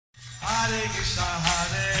Hare Krishna,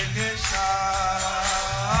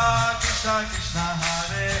 Krishna Krishna,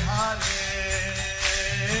 Hare Hare,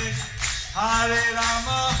 Hare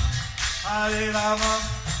Rama, Rama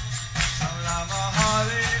Rama,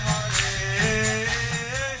 Hare Hare.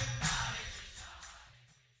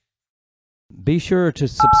 Be sure to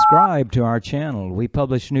subscribe to our channel. We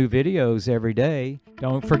publish new videos every day.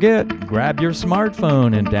 Don't forget, grab your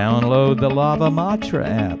smartphone and download the Lava Matra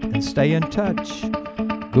app and stay in touch.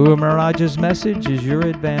 Guru Maharaj's message is your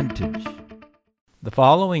advantage. The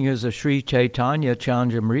following is a Sri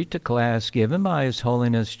Caitanya-candrāmṛtam class given by His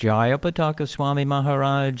Holiness Jayapataka Swami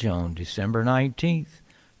Maharaj on December 19th,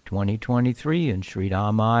 2023 in Sri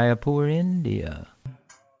Māyāpur, India.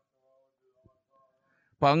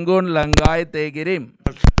 Pangun Langai Tegirim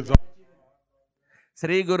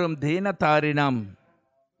Sri Gurum Dina Tarinam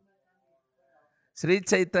Sri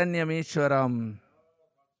Caitanya-candrāmṛtam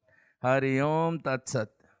Hari Om Tat Sat.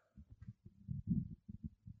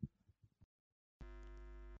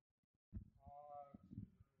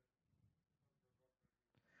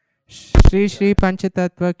 Shri Shri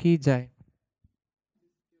Panchatattva ki jai.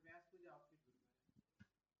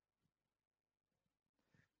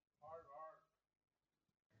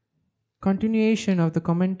 Continuation of the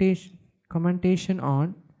commentation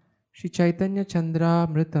on Shri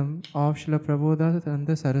Caitanya-candrāmṛtam of Srila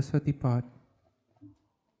Prabodhananda Saraswati Path.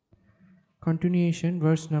 Continuation,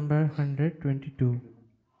 verse number 122.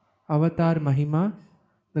 Avatar Mahima,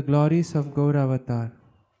 the glories of Gaura Avatar.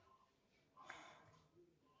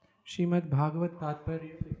 Srimad Bhagavat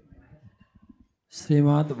Tatparya.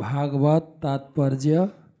 Shrimad Bhagavat तात्पर्य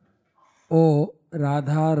ओ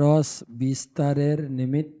राधा रस विस्तारेर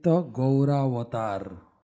निमित्त गौरावतार.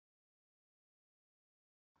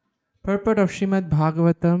 Purport of Srimad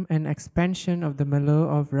Bhagavatam and expansion of the mellow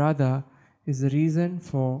of Radha is the reason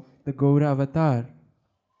for the Gaura Avatar.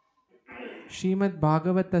 Srimad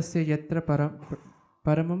Bhagavatasya yatra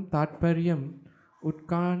paramam tatparyam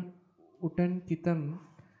utankitam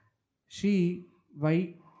Shri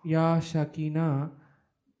Vaiyashakina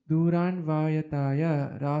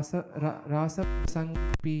Duranvayataya Rasa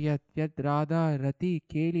Sankpiyat Yad Radha Rati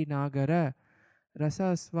Keli Nagara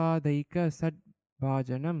Rasa Svadaika Sad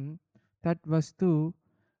Bhajanam Tatvastu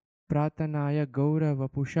Pratanaya Gaura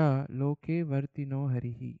Vapusha Loke Vartino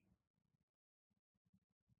Harihi.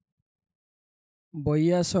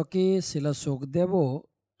 বৈয়াসকে শিল সুখদেব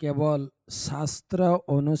কেবল শাস্ত্র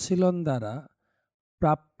অনুশীলন দ্বারা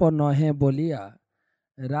প্রাপ্য নহে বলিয়া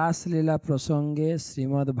রাসলীলা প্রসঙ্গে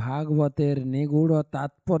শ্রীমদ্ ভাগবতের নিগূঢ়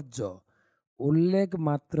তাৎপর্য উল্লেখ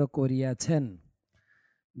মাত্র করিয়াছেন,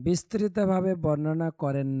 বিস্তৃতভাবে বর্ণনা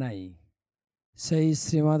করেন নাই। সেই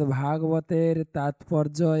শ্রীমদ্ ভাগবতের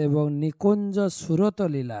তাৎপর্য এবং নিকুঞ্জ সুরত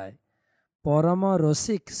লীলায় পরম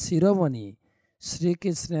রসিক শিরোমণি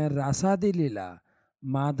শ্রীকৃষ্ণের রাসাদি লীলা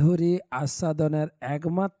মাধুরী আস্বাদনের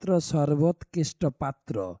একমাত্র সর্বোৎকৃষ্ট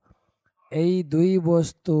পাত্র। এই দুই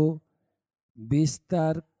বস্তু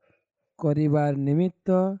বিস্তার করিবার নিমিত্ত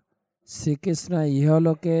শ্রীকৃষ্ণ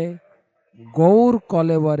ইহলোকে গৌর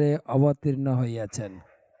কলেবরে অবতীর্ণ হইয়াছেন।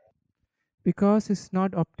 Because it's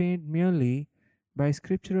not obtained merely by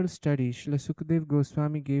scriptural study, Srila Sukadeva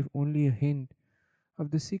Goswami gave only a hint of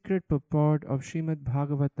the secret purport of Srimad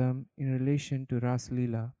Bhagavatam in relation to Ras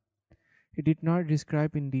Leela. He did not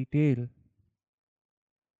describe in detail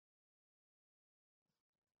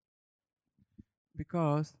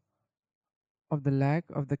because of the lack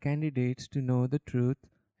of the candidates to know the truth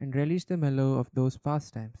and relish the mellow of those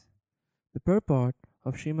pastimes. The purport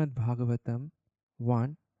of Srimad Bhagavatam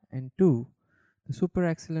 1 and 2, the super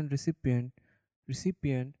excellent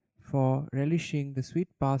recipient for relishing the sweet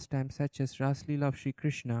pastimes such as Ras Leela of Sri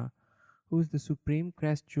Krishna, who is the supreme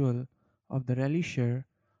crest jewel of the relisher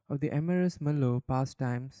of the amorous mellow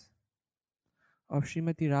pastimes of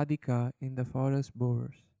Srimati Radhika in the forest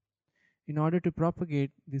bores. In order to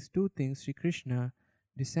propagate these two things, Sri Krishna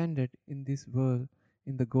descended in this world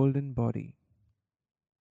in the golden body.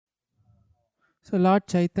 So Lord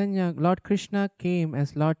Krishna came as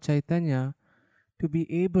Lord Chaitanya to be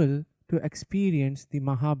able to experience the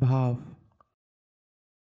Mahabhav.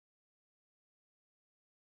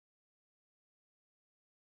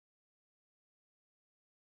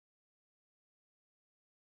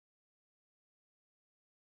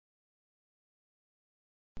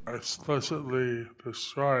 Explicitly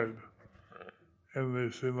described in the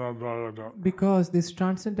Srimad Bhagavatam. Because this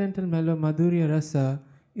transcendental mellow Madhurya Rasa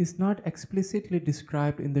is not explicitly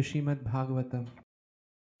described in the Srimad Bhagavatam.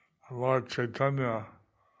 Lord Chaitanya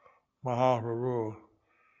Mahaprabhu,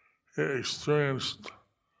 he experienced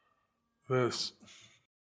this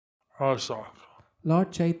rasa. Lord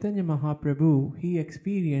Chaitanya Mahaprabhu, he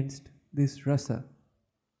experienced this rasa.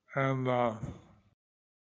 And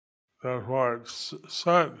therefore it's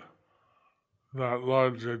said that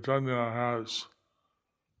Lord Chaitanya has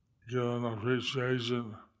given appreciation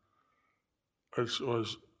which is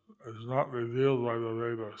not revealed by the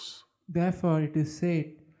Vedas. Therefore, it is said,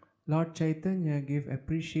 Lord Chaitanya gave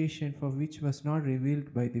appreciation for which was not revealed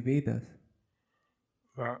by the Vedas.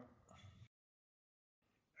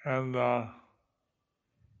 And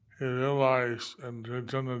he realized in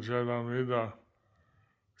Caitanya-candrāmṛtam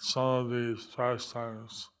some of these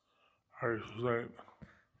pastimes are explained.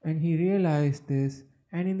 And he realized this,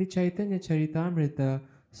 and in the Caitanya-candrāmṛtam,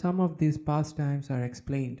 some of these pastimes are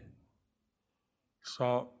explained. So,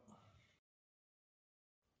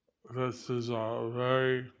 this is a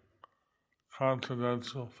very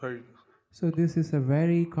confidential thing. So this is a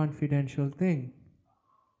very confidential thing.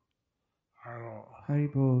 I don't know. Hari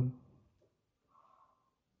Bol.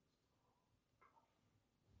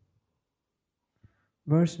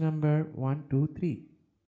 Verse number 1, 2, 3.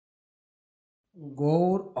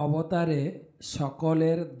 Gour অবতারে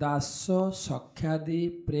সকলের দাস্য সখ্যাদি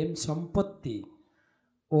প্রেম সম্পত্তি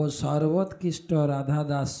ও সর্বোৎকৃষ্ট রাধা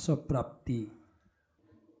দাস্য প্রাপ্তি।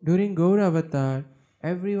 During Gaur Avatar,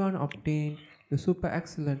 everyone obtained the super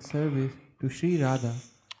excellent service to Sri Radha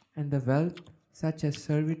and the wealth such as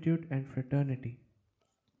servitude and fraternity.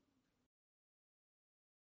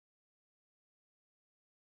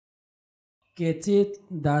 কেচিৎ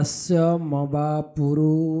দাস্য মবা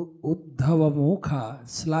পুরু উদ্ধব মুখা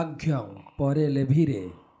শ্লাঘ্যং পরে লেভিরে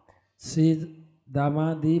শ্রী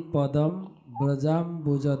দামাদি পদম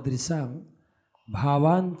ব্রজাম্বুজদৃশাং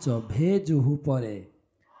ভাবাঞ্চ ভেজুহু পরে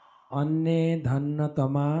অন্যে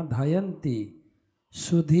ধন্যতমা ধায়ন্তি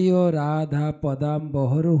সুধীয় রাধা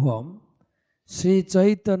পদাম্বহরুহম শ্রী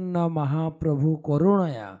চৈতন্য মহাপ্রভু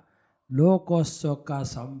করুণয়া লোকস্য কা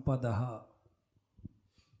সম্পদঃ।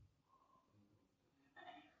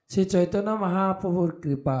 শ্রী চৈতন্য মহাপ্রভুর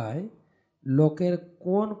কৃপায় লোকের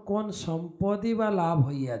কোন কোন সম্পদই বা লাভ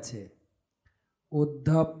হইয়াছে।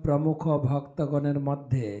 উদ্ধব প্রমুখ ভক্তগণের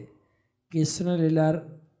মধ্যে কৃষ্ণলীলার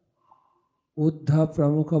উদ্ধব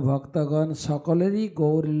প্রমুখ ভক্তগণ সকলেরই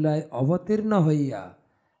গৌরলীলায় অবতীর্ণ হইয়া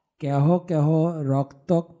কেহ কেহ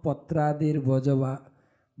রক্তক পত্রাদির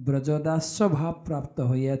ব্রজদাস্য ভাব প্রাপ্ত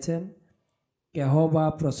হইয়াছেন, কেহ বা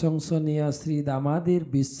প্রশংসনীয় শ্রী দামাদির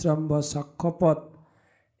বিশ্রম্ভ সক্ষপথ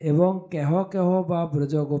এবং কেহ কেহ বা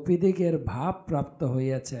ব্রজগোপীদিগের ভাব প্রাপ্ত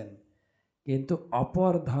হইয়াছেন। কিন্তু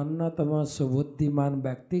অপর ধন্যতম সুবুদ্ধিমান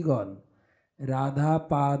ব্যক্তিগণ রাধা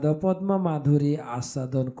পাদপদ্ম মাধুরী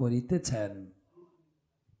আস্বাদন করিতেছেন।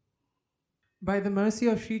 By the mercy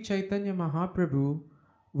of Sri Chaitanya Mahaprabhu,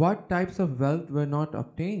 what types of wealth were not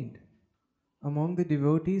obtained? Among the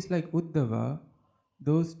devotees like Uddhava,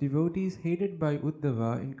 those devotees hated by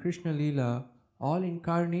Uddhava in Krishna Leela, all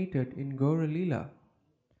incarnated in Gaura Leela.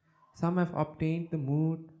 Some have obtained the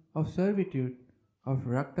mood of servitude of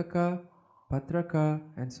Raktaka, Patraka,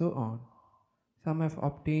 and so on. Some have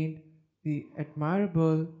obtained the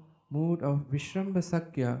admirable mood of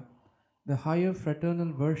Vishrambhasakya, the higher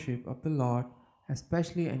fraternal worship of the Lord,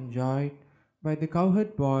 especially enjoyed by the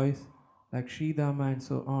cowherd boys like Sridama and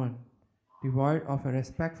so on, devoid of a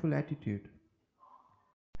respectful attitude.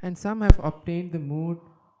 And some have obtained the mood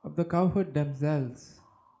of the cowherd themselves.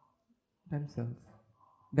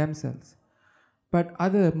 But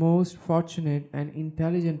other most fortunate and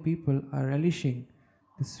intelligent people are relishing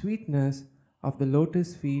the sweetness of the lotus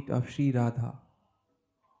feet of Sri Radha.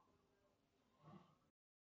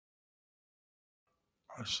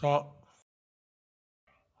 I saw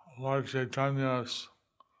Lord Chaitanya's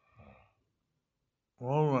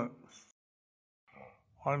movement.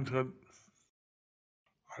 One could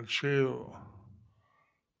achieve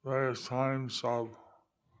various kinds of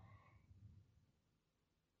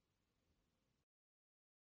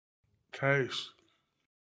taste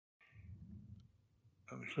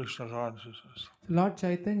in Krishna consciousness. Lord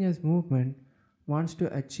Chaitanya's movement wants to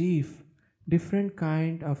achieve different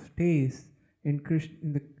kind of taste in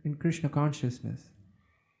Krishna consciousness.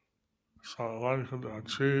 So one can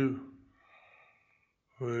achieve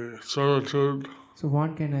the servitude. So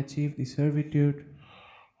one can achieve the servitude.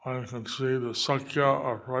 One can see the sakya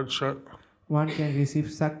or friendship. One can receive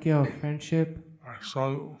sakya of friendship.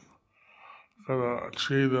 Some can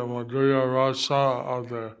achieve the madhurya rasa of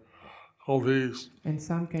the gopis. And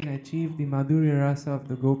some can achieve the madhurya rasa of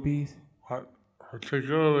the gopis. But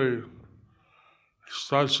particularly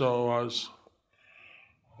special was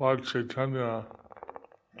Lord Chaitanya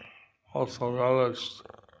also relished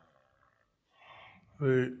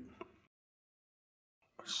the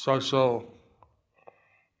special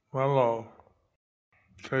mellow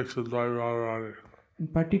tasted by Radharani.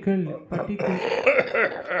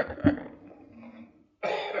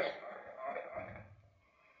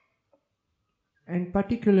 And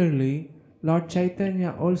particularly, Lord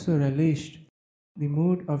Chaitanya also relished the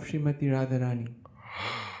mood of Srimati Radharani.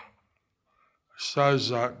 Says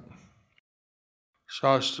that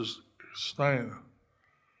Shastras explain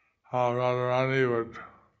how Radharani would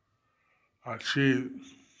achieve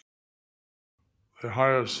the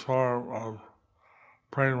highest form of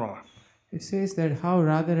prema. It says that how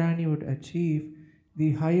Radharani would achieve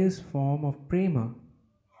the highest form of prema,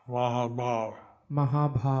 Mahabhav.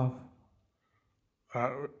 Mahabhav.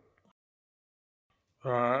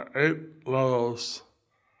 There are 8 levels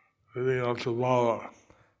leading up to Bhava.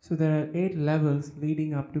 So there are 8 levels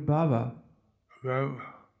leading up to Bhava. Then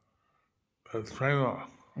there's prema.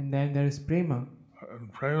 And then there is prema. In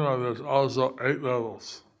prema there's also 8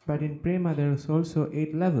 levels. But in prema there is also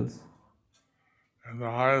 8 levels. And the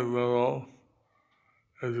highest level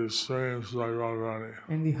is experienced by Radharani.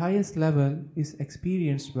 And the highest level is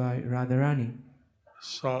experienced by Radharani.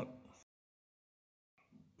 So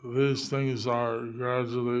these things are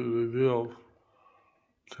gradually revealed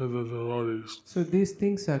to the devotees. So these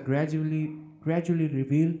things are gradually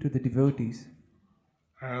revealed to the devotees.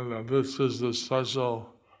 And this is the special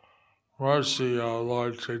mercy of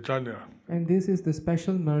Lord Chaitanya. And this is the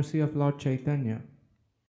special mercy of Lord Chaitanya.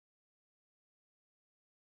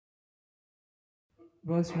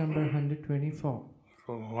 Verse number 124.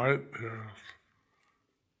 So the light here.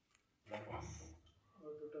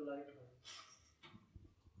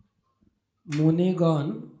 মুনিগণ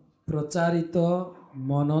প্রচারিত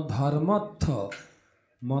মনধর্মর্থ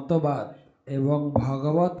মতবাদ এবং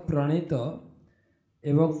ভগবৎ প্রণীত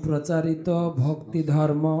এবং প্রচারিত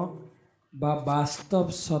ভক্তিধর্ম বা বাস্তব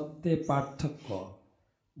সত্যে পার্থক্য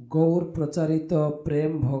গৌর প্রচারিত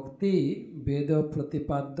প্রেম ভক্তি বেদ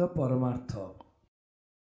প্রতিপাদ্য পরমার্থ.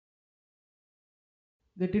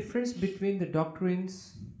 The difference between the doctrines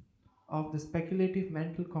of the speculative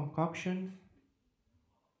mental concoction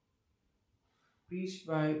preached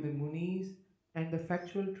by the Munis and the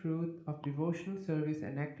factual truth of devotional service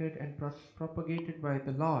enacted and propagated by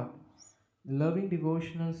the Lord, the loving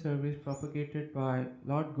devotional service propagated by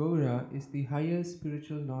Lord Gaura is the highest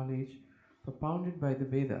spiritual knowledge propounded by the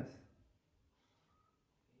Vedas.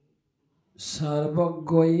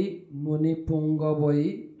 সর্বজ্ঞই মুনিপুঙ্গবৈ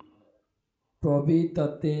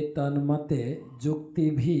প্রবীততে তন্মতে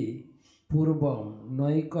যুক্তিভি পূর্বম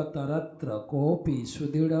নৈকতরত্র কোপি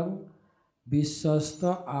সুদৃঢ়ং বিশ্বস্ত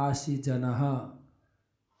আসি জনঃ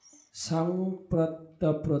সংপ্রত্য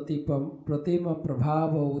প্রতিম প্রভাব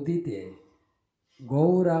উদিতে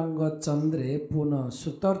গৌরাঙ্গ চন্দ্রে পুনঃ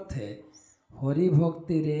সুতর্থে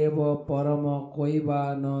হরিভক্তিরেব পরম কৈবা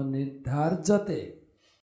ন নির্ধার্যতে.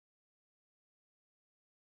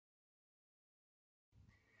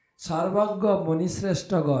 সর্বজ্ঞ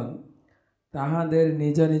মুনিশ্রেষ্ঠগণ তাহাদের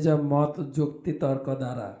নিজ নিজ মত যুক্তিতর্ক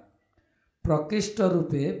দ্বারা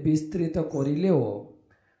প্রকৃষ্টরূপে বিস্তৃত করিলেও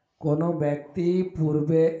কোনো ব্যক্তি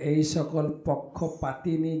পূর্বে এই সকল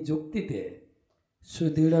পক্ষপাতিনী যুক্তিতে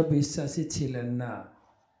সুদৃঢ় বিশ্বাসী ছিলেন না।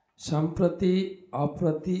 সম্প্রতি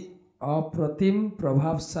অপ্রতিম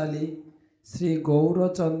প্রভাবশালী শ্রী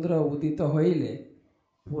গৌরচন্দ্র উদিত হইলে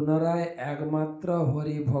পুনরায় একমাত্র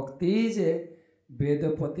হরিভক্তিই যে বেদ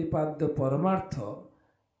প্রতিপাদ্য পরমার্থ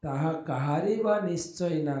তাহা কাহারই বা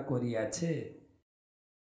নিশ্চয় না করিয়াছে।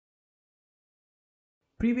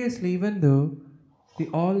 Previously, even though the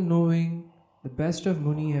all-knowing, the best of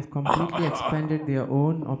Muni have completely expanded their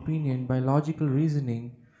own opinion by logical reasoning,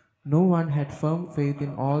 no one had firm faith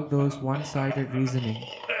in all those one-sided reasoning.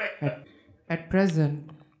 At present,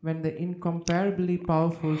 when the incomparably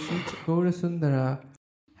powerful Sri Gaurasundara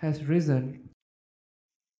has risen,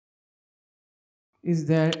 is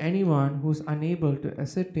there anyone who is unable to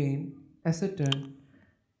ascertain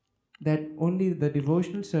that only the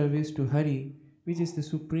devotional service to Hari, which is the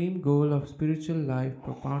supreme goal of spiritual life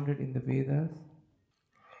propounded in the Vedas?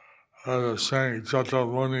 There's a saying, Jata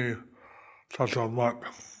Muni, Tata Mat.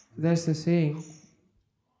 There's a saying,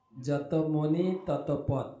 যত মনি তত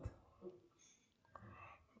পথ,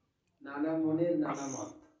 নানা মনির নানা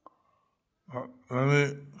মত.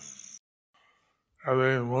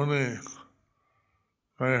 Every Muni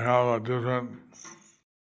may have a different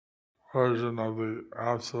version of the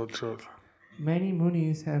absolute truth. many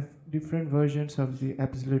Munis have different versions of the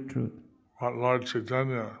absolute truth. But Lord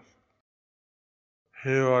Chaitanya,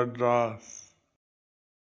 he had a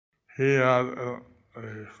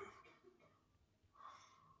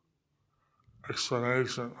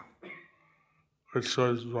explanation which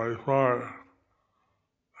was by far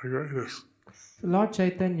the greatest. So Lord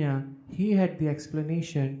Chaitanya, he had the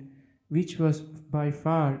explanation which was by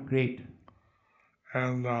far great.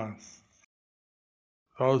 And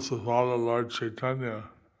those who follow Lord Chaitanya,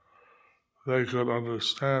 they could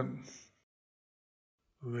understand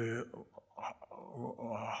the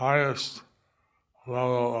highest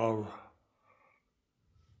level of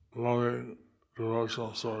loving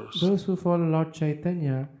devotional service. Those who follow Lord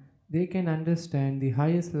Chaitanya, they can understand the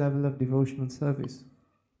highest level of devotional service.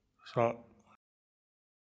 So,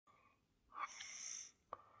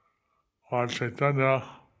 Lord Chaitanya,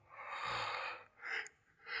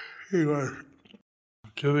 he was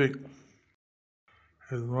giving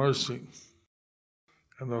his mercy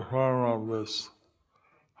in the form of this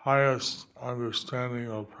highest understanding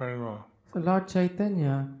of prema. So Lord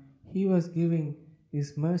Chaitanya, he was giving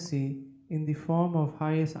his mercy in the form of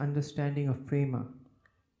highest understanding of prema.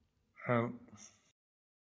 And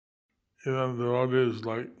even devotees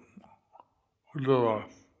like Uddhava,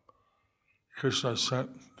 Krishna sent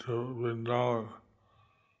to Vrindavan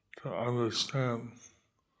to understand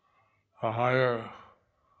the higher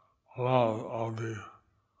love of the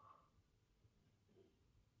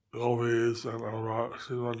gopis and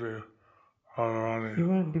Srimati Radharani.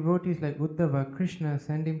 Even devotees like Uddhava, Krishna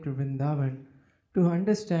sent him to Vrindavan to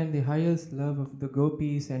understand the highest love of the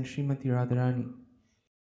gopis and Srimati Radharani.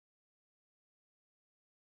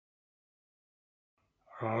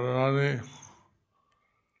 Radharani,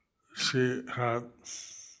 she had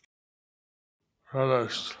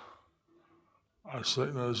relished a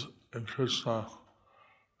sweetness in Krishna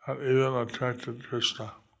that even attracted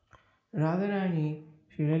Krishna. Radharani,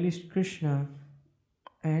 she relished Krishna,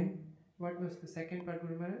 and what was the second part,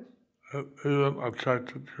 Guru Maharaj? It even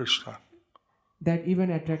attracted Krishna. That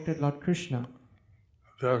even attracted Lord Krishna.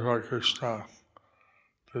 Therefore Krishna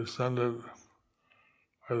descended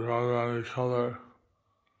with Radharani color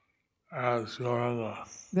as Gauranga.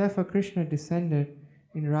 Therefore Krishna descended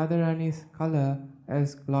in Radharani's color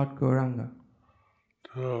as Lord Gauranga.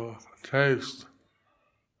 To taste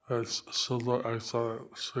this super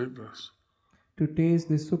excellent sweetness. To taste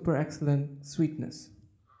this super excellent sweetness.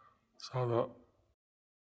 So the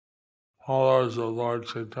followers of Lord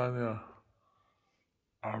Chaitanya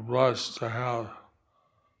are blessed to have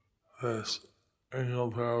this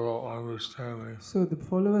incomparable understanding. So the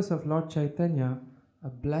followers of Lord Chaitanya are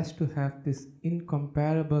blessed to have this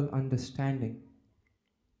incomparable understanding.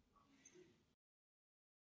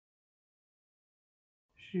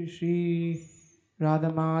 Shri Shri Radha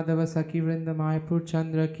Madhava Sakhi Vrinda Māyāpur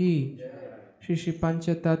Chandra ki, Shri Shri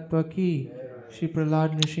Pancha Tattva ki, Shri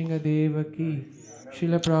Prahlad Nrsinga Deva ki,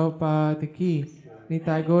 Srila Prabhupada ki,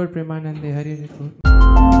 Nitai Gaur Premanande Hari Hari.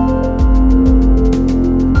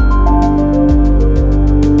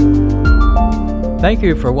 Thank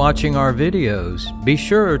you for watching our videos. Be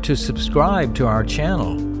sure to subscribe to our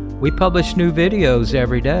channel. We publish new videos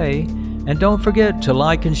every day, and don't forget to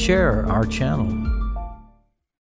like and share our channel.